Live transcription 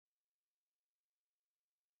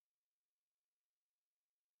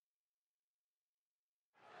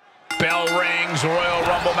Bell rings, Royal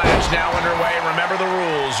Rumble match now underway. Remember the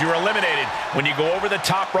rules. You're eliminated when you go over the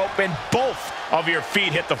top rope and both of your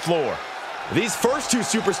feet hit the floor. These first two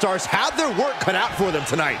superstars have their work cut out for them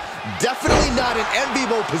tonight. Definitely not an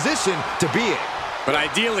enviable position to be in. But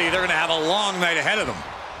ideally, they're going to have a long night ahead of them.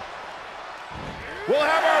 We'll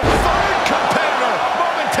have our third competitor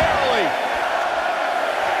momentarily.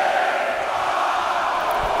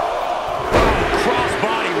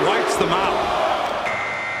 Crossbody wipes them out.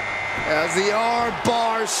 As the arm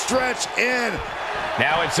bars stretch in.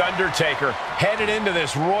 Now it's Undertaker headed into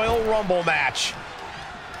this Royal Rumble match.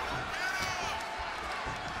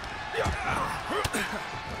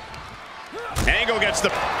 Angle gets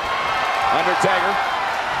the... Undertaker.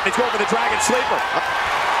 It's going for the Dragon Sleeper.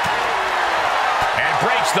 And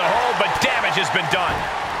breaks the hold, but damage has been done.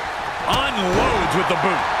 Unloads with the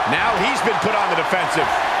boot. Now he's been put on the defensive.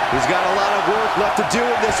 He's got a lot of work left to do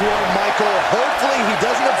in this one, Michael. Hopefully he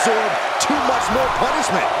doesn't absorb too much more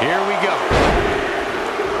punishment. Here we go.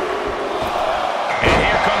 And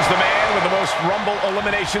here comes the man with the most Rumble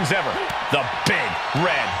eliminations ever. The Big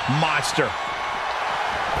Red Monster.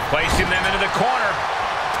 Placing them into the corner.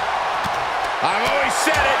 I've always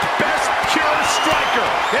said it, best pure striker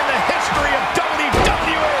in the history of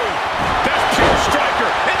WWE. Best pure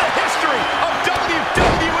striker in the history of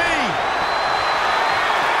WWE.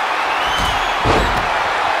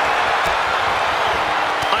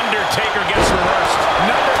 Undertaker gets reversed.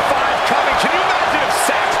 Number 5 coming. Can you imagine if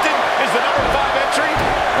Saxton is the number 5 entry?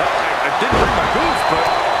 Well, I didn't bring my boots, but...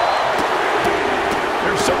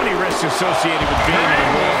 There's so many risks associated with being in a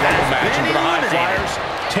Royal Rumble match, and for the high flyers,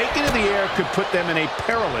 taking to the air could put them in a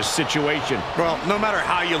perilous situation. Well, no matter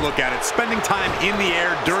how you look at it, spending time in the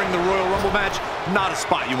air during the Royal Rumble match, not a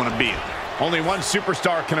spot you want to be in. Only one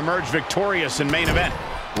superstar can emerge victorious in main event.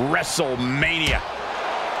 WrestleMania.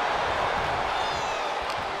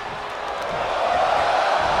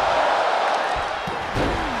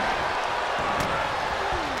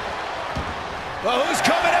 Well, who's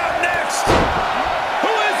coming out next? Who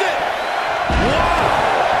is it? Wow!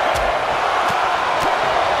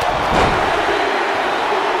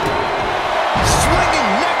 Swinging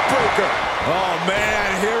neckbreaker. Oh, man,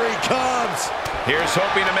 here he comes. Here's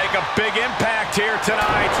hoping to make a big impact here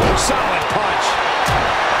tonight. Solid punch.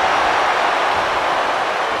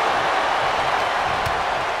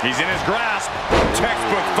 He's in his grasp.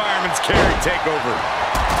 Textbook fireman's carry takeover.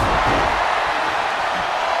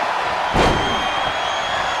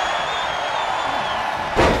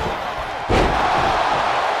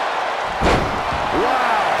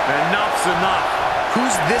 Enough's enough.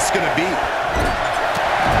 Who's this going to be?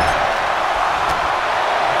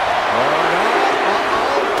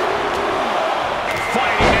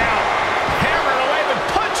 Fighting out. Hammering away with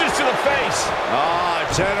punches to the face.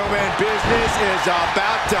 Gentlemen, business is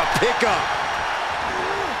about to pick up.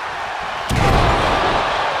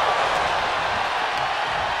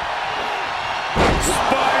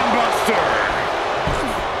 Spine buster.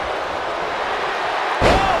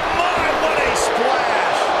 Oh my, what a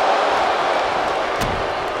splash.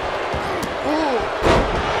 Ooh.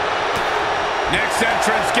 Next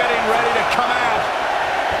entrance getting ready to come out.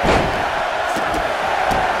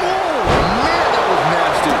 Oh, man, that was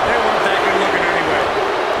nasty. They weren't that good looking anyway.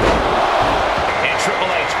 And Triple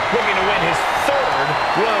H looking to win his 3rd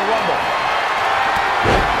Royal Rumble.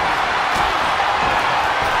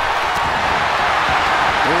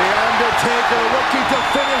 The Undertaker looking to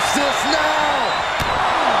finish this now.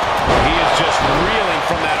 He is just reeling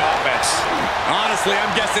from that offense. Honestly, I'm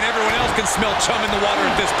guessing everyone else can smell chum in the water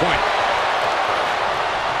at this point.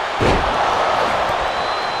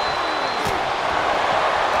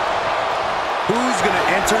 Who's going to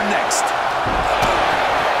enter next?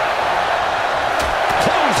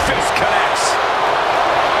 Close fist connects.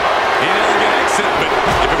 Inelegant exit, but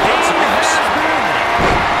if it works, it works.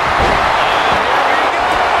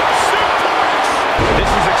 This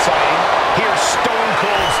is exciting. Here's Stone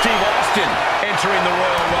Cold Steve Austin entering the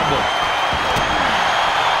Royal Rumble.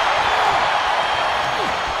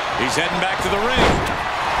 He's heading back to the ring.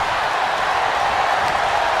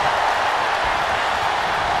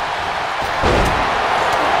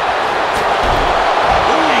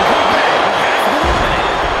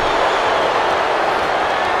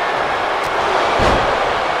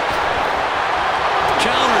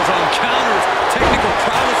 Counters on counters. Technical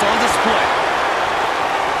prowess on display.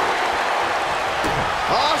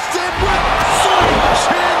 Austin with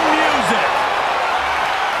Chin music.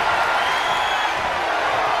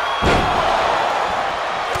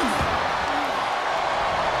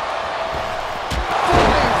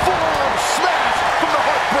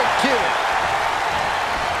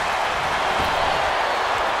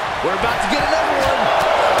 about to get another one.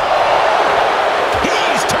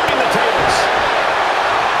 He's turning the tables.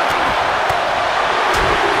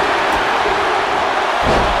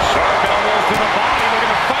 Sharp elbows to the body,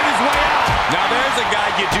 looking to fight his way out. Now there's a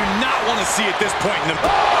guy you do not want to see at this point in the...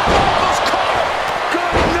 Almost caught him.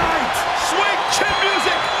 Good night. Sweet chin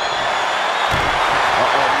music.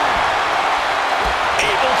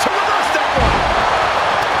 Able to reverse that one.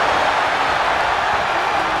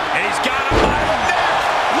 And he's got him by the neck.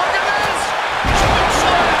 Look at this. Choke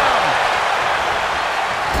slam.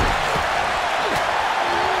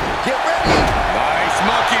 Get ready. Nice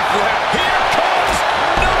monkey flip. Here comes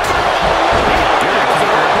number one.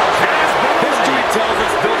 History tells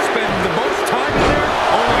us they'll spend the most time in there,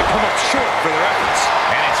 only come up short for their efforts.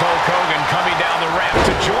 And it's Hulk Hogan coming down the ramp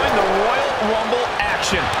to join the Royal Rumble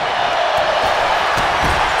action.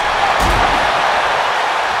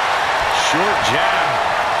 Short jab.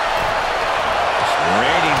 Just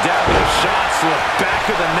raining down those shots to the back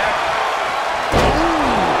of the neck.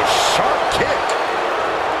 Ooh, sharp kick.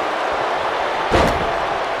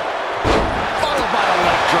 Followed by a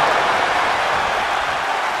leg drop.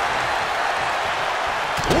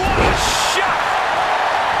 What a shot!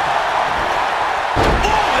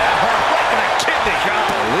 Oh, that hurt right in the kidney.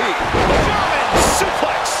 Golly. German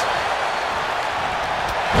suplex.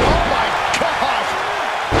 Oh my God!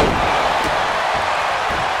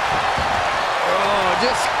 Oh,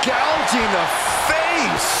 just gouging the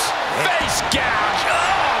face. Face gouge.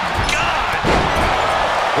 Oh God!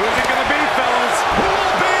 Who's it going to be, fellas? Who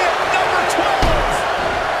will be at number 12?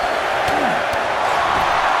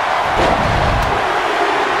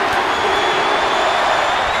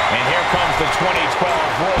 And here comes the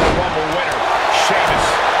 2012 Royal Rumble winner, Sheamus.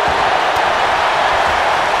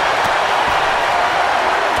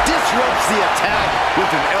 Disrupts the attack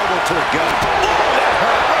with an elbow to the gut. Oh, that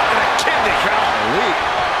hurt right in the kidney. Golly.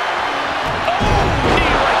 Oh,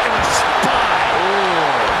 knee right in the spine.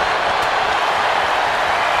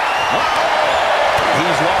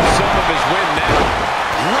 He's lost some of his wind now.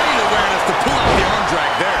 Great awareness to pull out the arm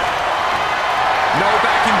drag there. No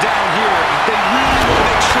backing down here. They really want to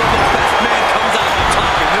make sure the best man comes out on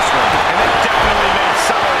top in this one. And they definitely made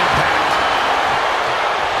solid impact.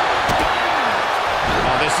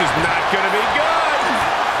 Oh, this is not going to be good.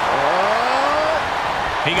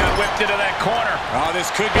 He got whipped into that corner. Oh, this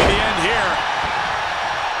could be the end here.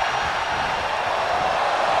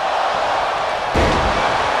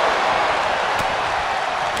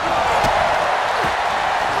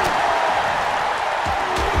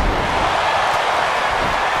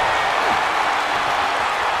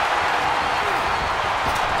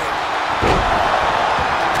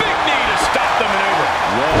 Big knee to stop the maneuver.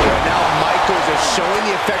 Whoa, and now Michaels is showing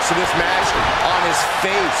the effects of this match on his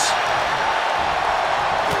face.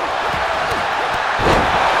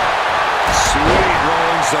 Sweet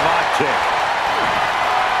rolling savant kick.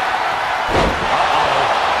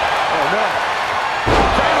 Oh, no.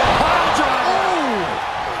 Cradle pile driver.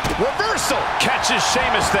 Reversal. Catches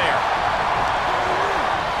Sheamus there.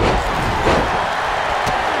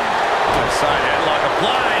 Side headlock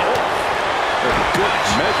applied. Good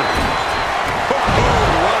measure.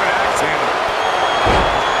 What an axe handle.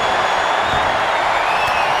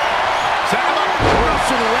 Set him up.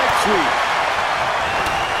 Russian leg sweep.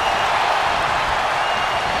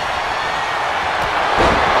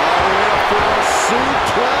 All the way up for a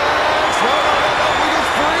suplex. No, he gets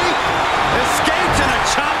free. Escapes and a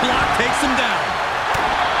chop block takes him down.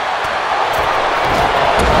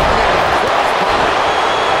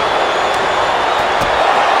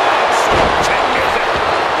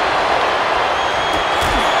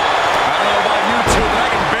 I don't know about you two, but I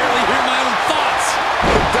can barely hear my own thoughts.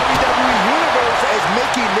 The WWE Universe is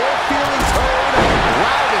making their feelings heard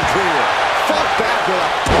loud and clear. Fought back with a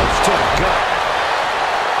punch to the gut.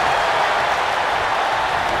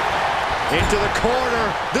 Into the corner.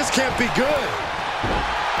 This can't be good.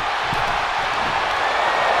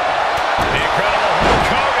 The incredible Hulk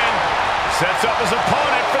Hogan sets up his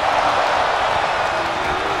opponent for...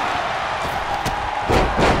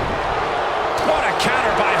 What a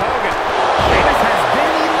counter by Hogan. Sheamus has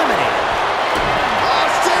been eliminated.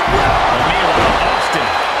 Austin! Meanwhile, Austin.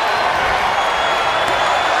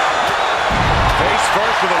 Face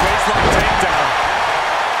first with a waistline takedown.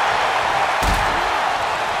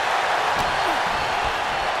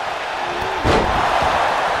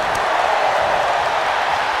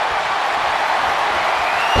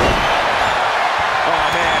 Oh,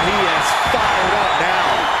 man, he is fired up now.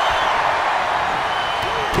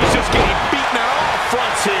 He's just getting beaten on all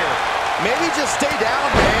fronts here. Maybe just stay down,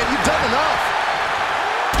 man. You've done enough.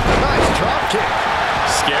 Nice drop kick.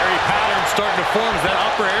 Scary pattern starting to form as that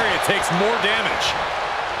upper area takes more damage.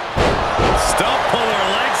 Stump puller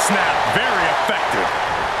leg snap. Very effective.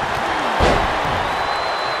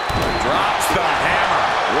 Drops the hammer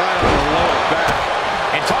right on the lower back.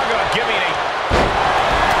 And talk about giving a...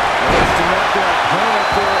 Lifting up their opponent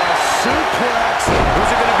for a suplex. Who's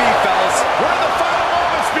it going to be, fellas? One of the final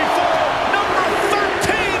moments before number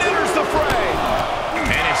 13 enters the fray.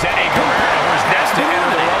 And it's Eddie Guerrero who's next to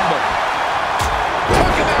enter the Rumble.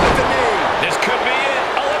 Talk about the knee. This could be it.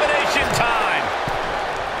 Elimination time.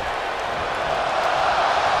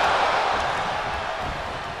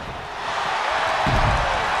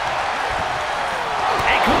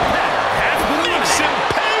 A competitor has been makes him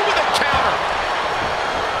pay with a counter.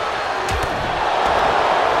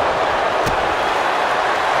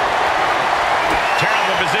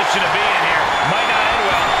 Terrible position to be in here. Might not end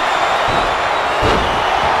well.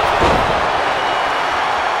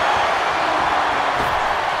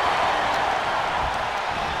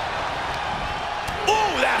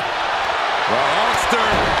 Ooh, that... Well, Hulkster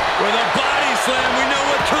with a body slam. We know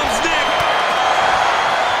what comes next.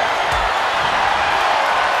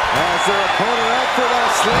 As their opponent up for the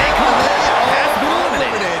slam, and they are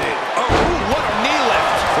eliminated. Oh, what a knee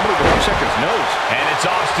lift. Somebody go check his nose. And it's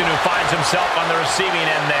Austin who finds himself on the receiving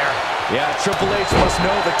end there. Yeah, Triple H must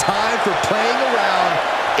know the time for playing around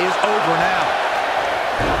is over now.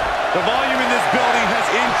 The volume in this building has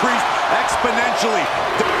increased exponentially.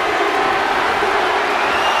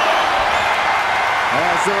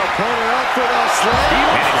 As their opponent up for the slam.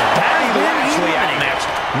 And it's Bobby Lashley out next,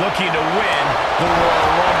 looking to win the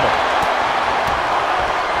Royal Rumble.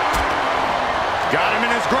 Got him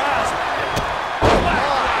in his grasp.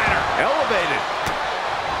 Elevated.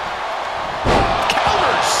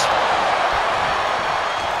 Counters.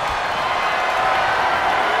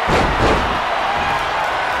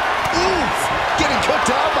 Oof. Getting cooked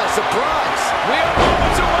out by surprise. We are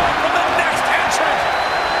moments away from the next entrant.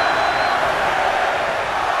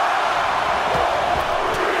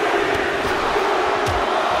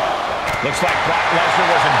 Looks like Brock Lesnar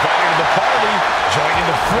was invited to the party, joining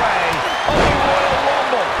the fray of the Royal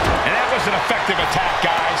Rumble. And that was an effective attack,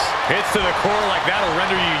 guys. Hits to the core like that will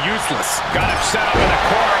render you useless. Got him set up in the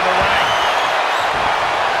corner of the ring.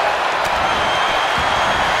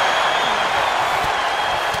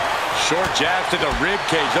 Short jabs to the rib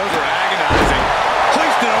cage. Those are agonizing.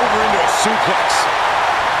 Placed it over into a suplex.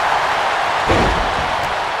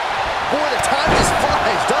 Boy, the time just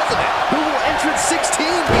flies, doesn't it? Who will entrant 16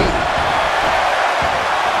 be?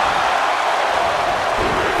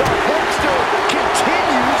 The Hulkster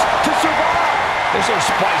continues to survive. This will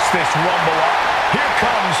spice this Rumble up. Here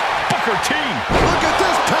comes Booker T. Look at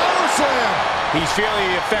this power slam. He's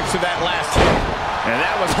feeling the effects of that last hit. And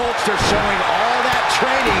that was Hulkster showing all that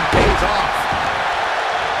training pays off.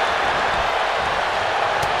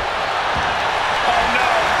 Oh, no.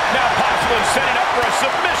 Now possibly setting up for a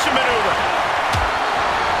submission maneuver.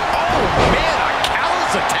 Oh, man, a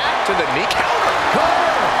callous attack to the knee. Cover.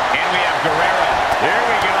 And we have Guerrero. There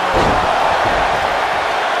we go.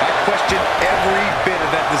 I question every bit of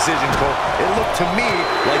that decision, Cole. It looked to me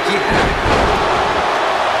like he had it.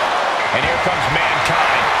 And here comes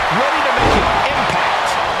Mankind, ready to make an impact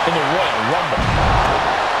in the Royal Rumble.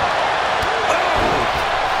 Oh!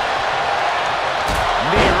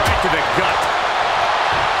 Knee right to the gut.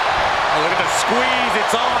 Oh, look at the squeeze.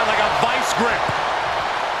 It's on like a vice grip.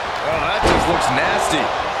 Oh, that just looks nasty.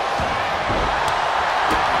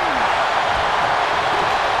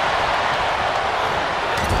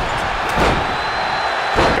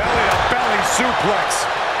 Belly-to-belly suplex.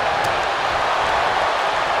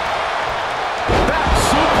 Back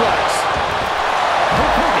suplex.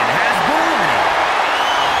 Hulk Hogan has been eliminated.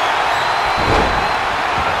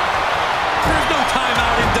 There's no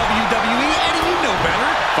timeout in WWE, Eddie, you know better.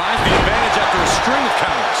 Finds the advantage after a string of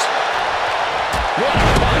counters. What a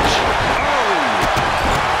punch. Oh!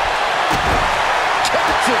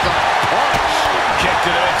 Catches a punch. Kick to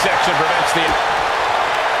the midsection prevents the...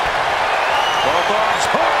 Both arms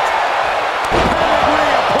hooked.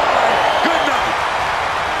 Pedigree applied. Good night.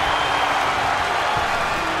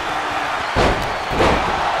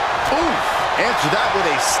 Oof. Answer that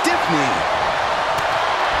with a stiff knee.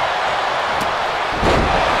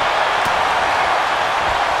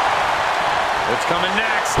 What's coming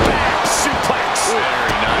next? Back suplex.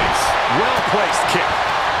 Very nice. Well-placed kick.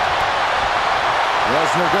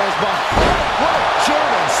 Lesnar goes behind. What a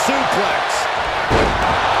German suplex.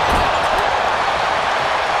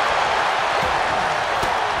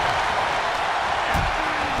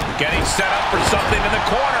 Getting set up for something in the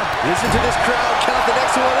corner. Listen to this crowd count the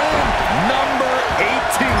next one in. Number 18.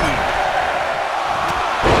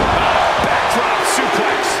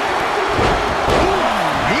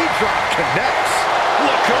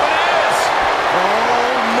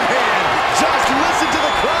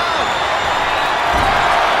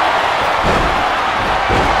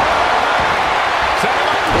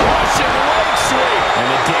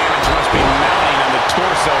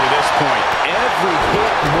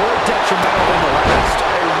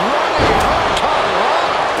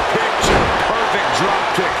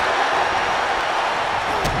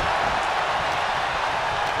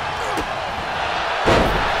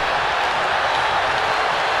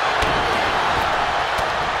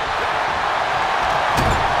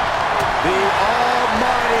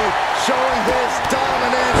 showing his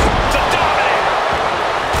dominance. The Dominator.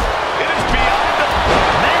 It is beyond the...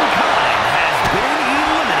 Mankind has been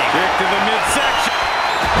eliminated. Kick to the midsection.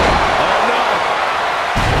 Oh, no.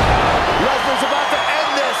 Lesnar's about to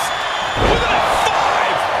end this. With a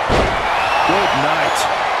 5. Good night.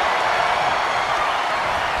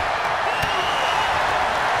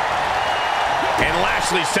 And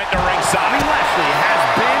Lashley sent to ringside. Lashley has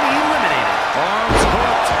been eliminated. Arms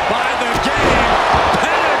hooked by the game.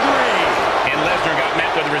 Pedigree. And Lesnar got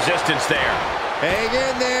met with resistance there. Hang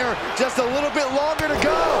in there. Just a little bit longer to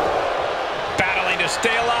go. Battling to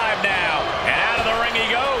stay alive now. And out of the ring he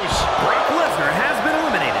goes. Brock Lesnar has been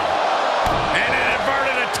eliminated. And an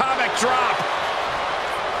inverted atomic drop.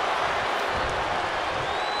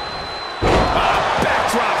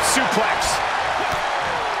 Backdrop suplex.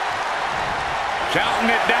 Counting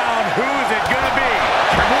it down. Who is it going to be?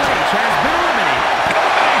 Triple H has been eliminated.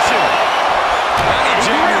 Combination. That'll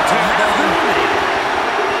jam your Has been tailbone. eliminated.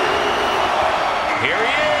 Here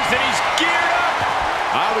he is, and he's geared up.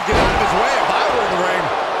 I would get out of his way if I were in the ring.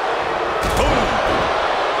 Boom.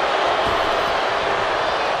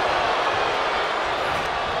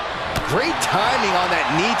 Great timing on that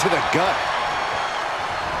knee to the gut.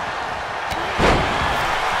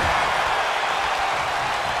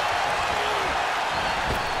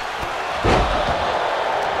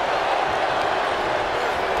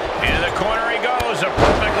 Into the corner he goes, a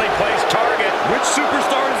perfectly placed target. Which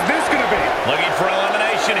superstar is this going to be? Looking for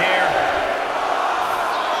elimination here.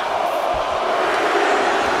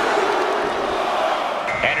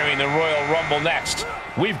 Entering the Royal Rumble next,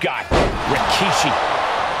 we've got Rikishi.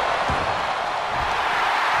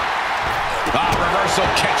 Reversal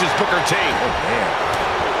catches Booker T. Oh, man.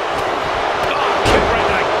 Kick right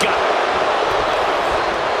to the gut.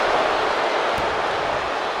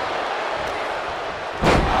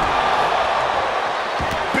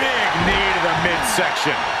 Big knee to the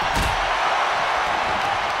midsection.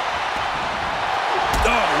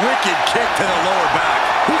 Oh, wicked kick to the lower back.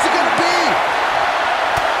 Who's it gonna be?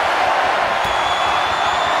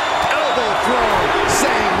 Elbow throw,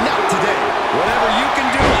 saying not today. Whatever you can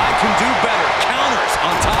do, I can do better. Counters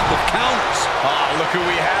on top of counters. Look who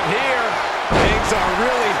we have here. Things are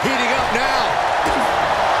really heating up now.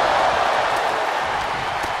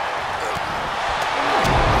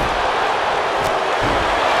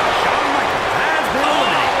 Shawn Michaels has been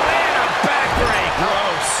eliminated. And a backbreak.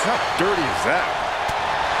 Gross. How dirty is that?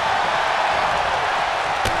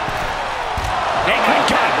 Oh my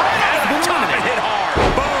God, right Has out been the top and eliminated. hit hard.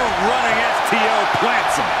 Boom, running STO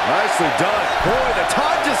plants him. Nicely done. Boy, the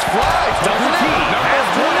time just flies, doesn't T it? has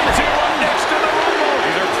been eliminated. Up next to the Rumble.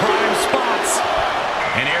 These are prime spots.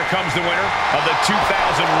 And here comes the winner of the 2000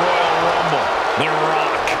 Royal Rumble, The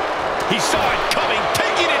Rock. He saw it coming,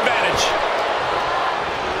 taking advantage.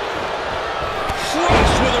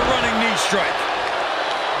 Crushed with a running knee strike.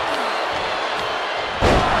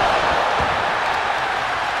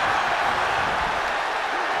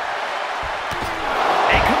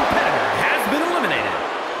 A competitor has been eliminated.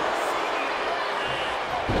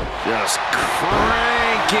 Just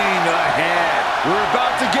cranking ahead. We're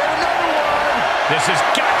about to get another one. This has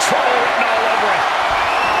got trouble written all over it.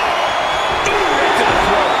 Ooh, right to the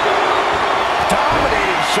throat.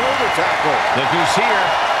 Dominating shoulder tackle. Look who's here.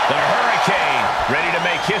 The Hurricane, ready to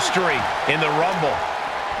make history in the Rumble.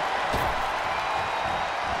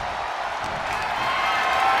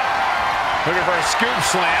 Looking for a scoop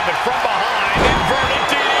slam, but from behind, inverted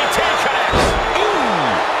DDT connects. Ooh,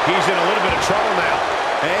 he's in a little bit of trouble now.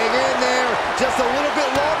 Hang in there. Just a little bit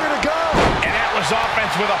longer to go. And that was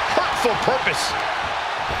offense with a hurtful purpose.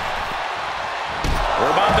 We're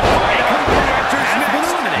about to find out who enters Has been next.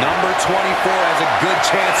 eliminated. Number 24 has a good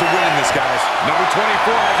chance of winning this, guys. Number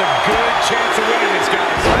 24 has a good chance of winning this,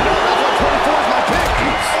 guys. I know, that's why 24 is my pick.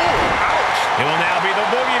 Oh, ouch. It will now be the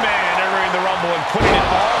Boogeyman entering the Rumble and putting it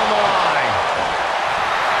all on the line.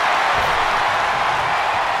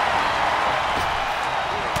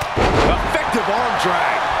 Effective arm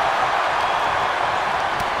drag.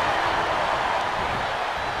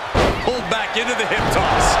 Pulled back into the hip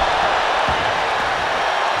toss.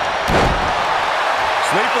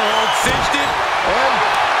 Sleeper hold, cinched it. And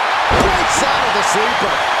breaks out of the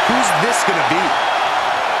sleeper. Who's this gonna be?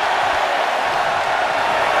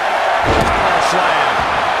 Power slam.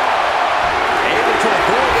 Able to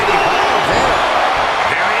avoid any harm there.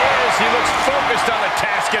 There he is. He looks focused on the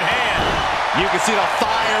task at hand. You can see the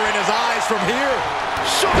fire in his eyes from here.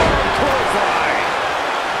 Shoulder clothesline.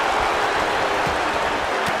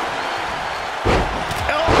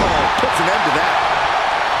 Elbow puts an end to that.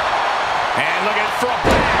 And look at from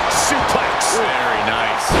back suplex. Very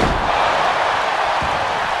nice.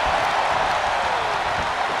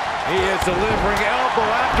 just delivering elbow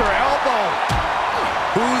after elbow.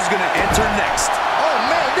 Who's going to enter next? Oh,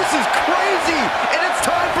 man, this is crazy. And it's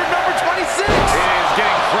time for number 26. It is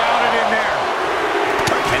getting crowded in there.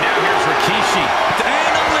 And now here's Rikishi.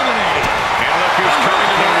 And eliminated. And look who's coming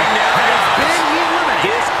to the ring now. Has been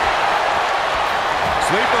eliminated.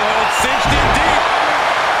 Sleeper hold cinched in deep.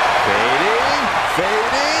 Fading,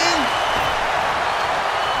 fading.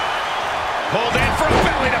 Pulled in from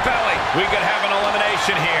belly to belly. We could have an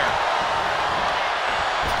elimination here.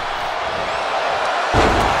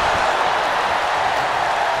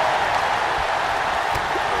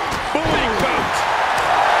 Booming boot.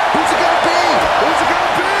 Who's it gonna be? Who's it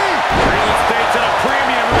gonna be? Real estate's at a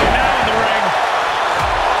premium right now in the ring.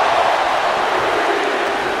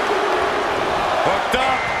 Hooked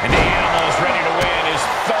up. And the Animal is ready to win his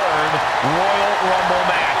third Royal Rumble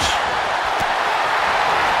match.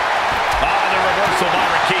 The reversal by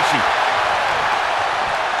Rikishi.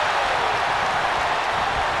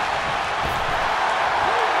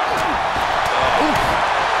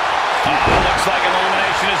 Looks like an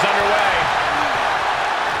elimination is underway.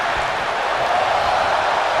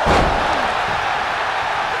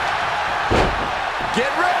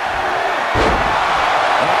 Get ready.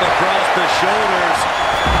 Up across the shoulders.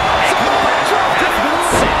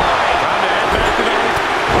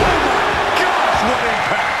 What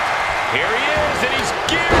impact. Here he is, and he's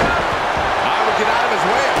geared up. I would get out of his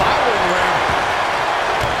way if I were in the ring.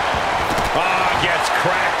 Gets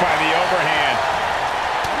cracked by the overhand.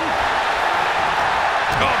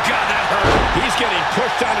 Oh, God, that hurt. He's getting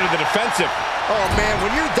pushed down into the defensive. Oh, man, when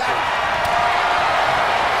you're that...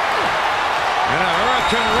 And a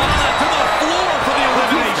Hurricane Rana to the floor for the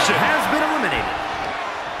elimination. Has been eliminated.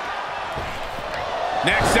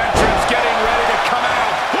 Next entrance getting ready to come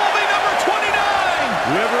out. Will be number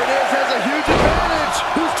 29. Whoever it is has a huge advantage.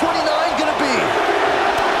 Who's 29 gonna be?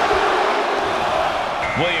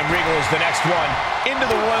 William Regal is the next one into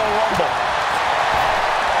the Royal Rumble.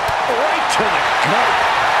 Right to the gut.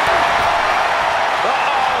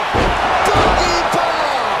 Doggy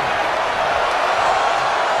bomb.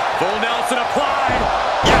 Full Nelson applied.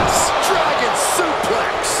 Yes. Dragon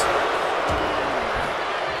suplex.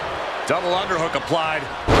 Double underhook applied.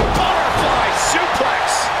 Butterfly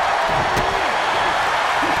suplex.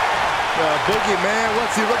 Boogeyman,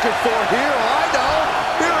 what's he looking for here? I know.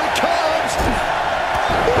 Here it comes.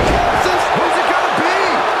 Here comes this. Who's it gonna be?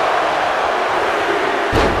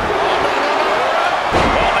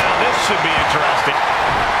 Well, now this should be interesting.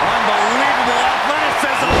 Unbelievable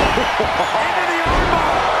athleticism. Into the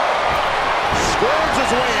armbar. Squirms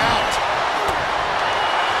his way out.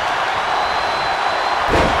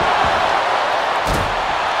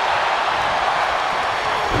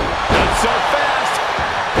 Not so fast.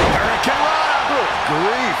 Hurricane Rana. Good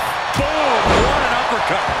grief. Boom. What an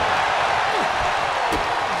uppercut.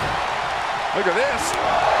 Look at this.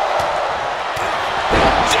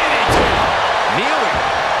 DDT. Kneeling.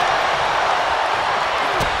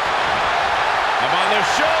 Up on their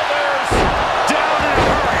shoulders. Down in a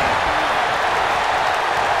hurry.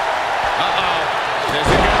 This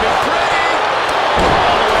is going to be pretty.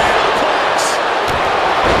 All the way to the place.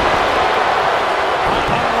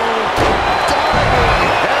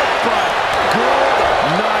 Diving headbutt.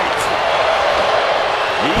 Good night.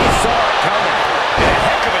 He saw it coming. And a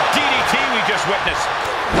heck of a DDT we just witnessed.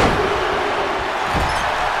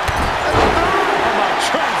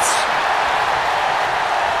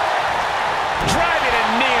 Driving a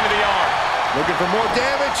knee into the arm. Looking for more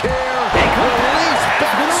damage here. Release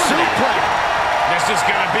back suplex. This is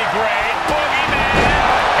going to be great. Boogeyman.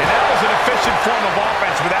 And that was an efficient form of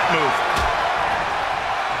offense for that move.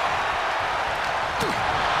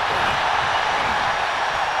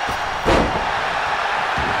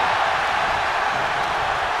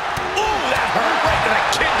 Ooh, that hurt right to the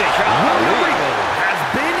kidney. William Regal has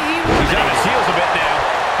been He's on eliminated. his heels a bit now.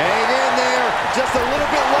 Hang in there. Just a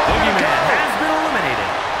little bit longer to Boogeyman go. has been eliminated.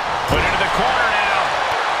 Put into the corner now.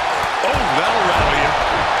 Oh, that'll rattle you.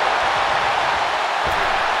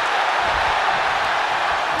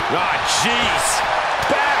 Ah, jeez.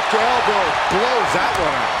 Back elbow blows that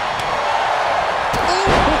one out.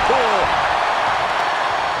 Ooh.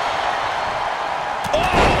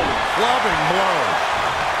 Clubbing blow.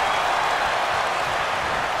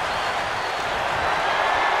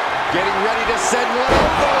 Getting ready to send one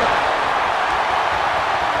over.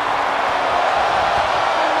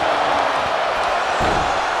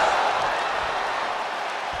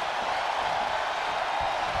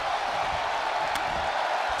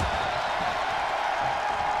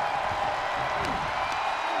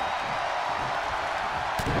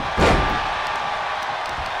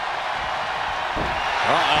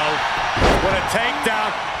 What a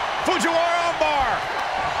takedown. Fujiwara armbar.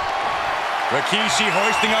 Rikishi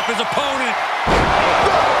hoisting up his opponent.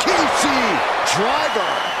 Rikishi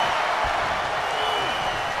driver.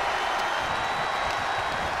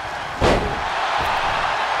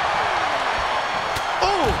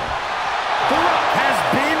 Oh! The Rock has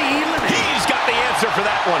been eliminated. He's got the answer for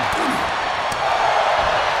that one.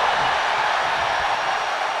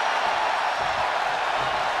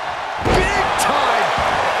 Big time.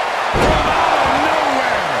 From out of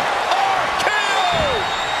nowhere. RKO.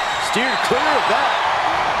 Steered clear of that.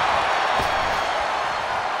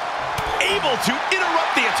 Able to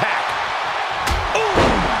interrupt the attack. Ooh.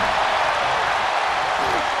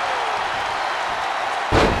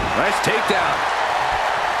 Nice takedown.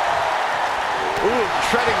 Ooh,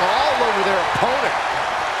 treading all over their opponent.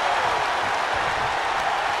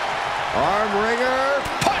 Arm wringer.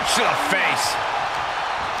 Punch to the face.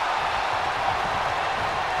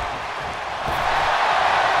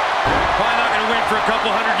 Probably not going to win for a couple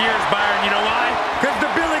hundred years, Byron. You know why? Because the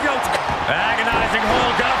Billy Goats. Agonizing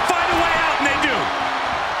hold. Got to find a way out, and they do.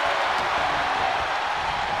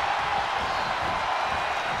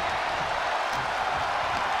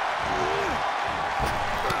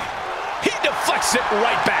 He deflects it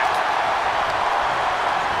right back.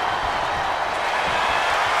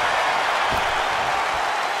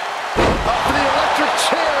 Up for the electric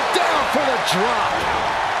chair. Down for the drop.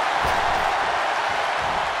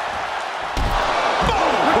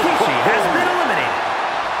 Rikishi has been eliminated.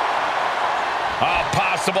 A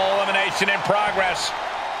possible elimination in progress.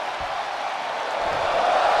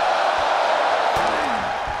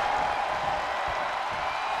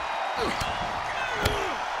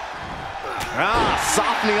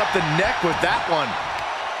 Softening up the neck with that one.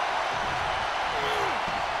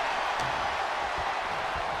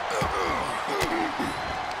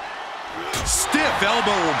 Stiff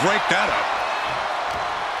elbow will break that up.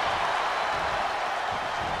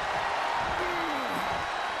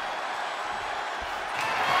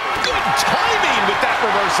 Good timing with that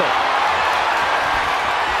reversal.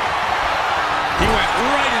 He went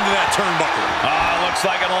right into that turnbuckle. Looks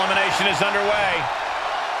like an elimination is underway.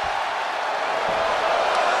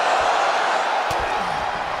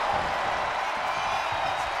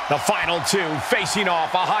 The final two facing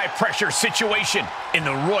off a high-pressure situation in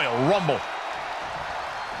the Royal Rumble.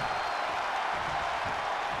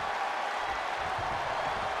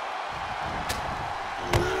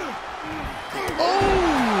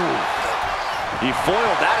 Oh! He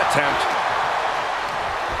foiled that attempt.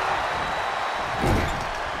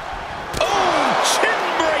 Oh,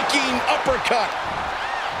 chin-breaking uppercut.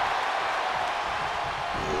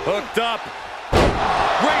 Hooked up.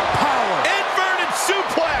 Great power. Inverted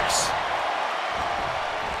suplex.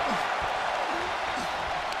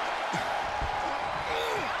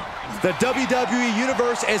 The WWE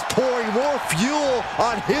Universe is pouring more fuel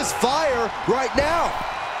on his fire right now.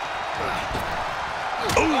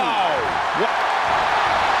 Oh.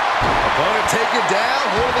 Opponent taken down,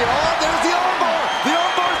 holding the arm. There's the armbar. The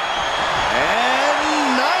armbar.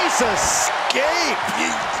 And nice escape.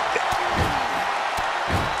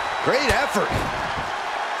 Great effort.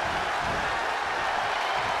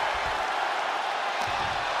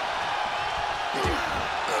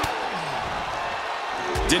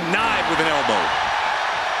 Denied with an elbow.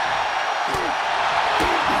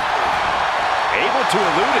 Able to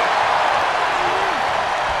elude it.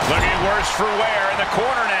 Looking worse for wear in the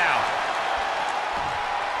corner now.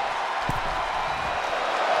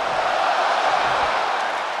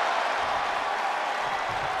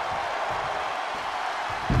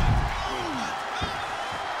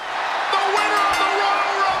 The winner of the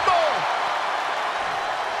Royal Rumble.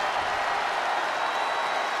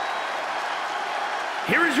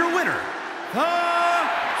 Here is your winner, the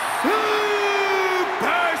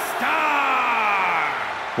Superstar.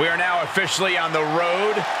 We are now officially on the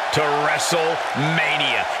road to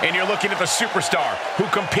WrestleMania. And you're looking at the superstar who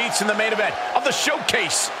competes in the main event of the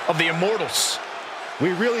Showcase of the Immortals.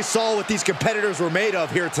 We really saw what these competitors were made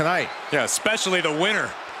of here tonight. Yeah, especially the winner.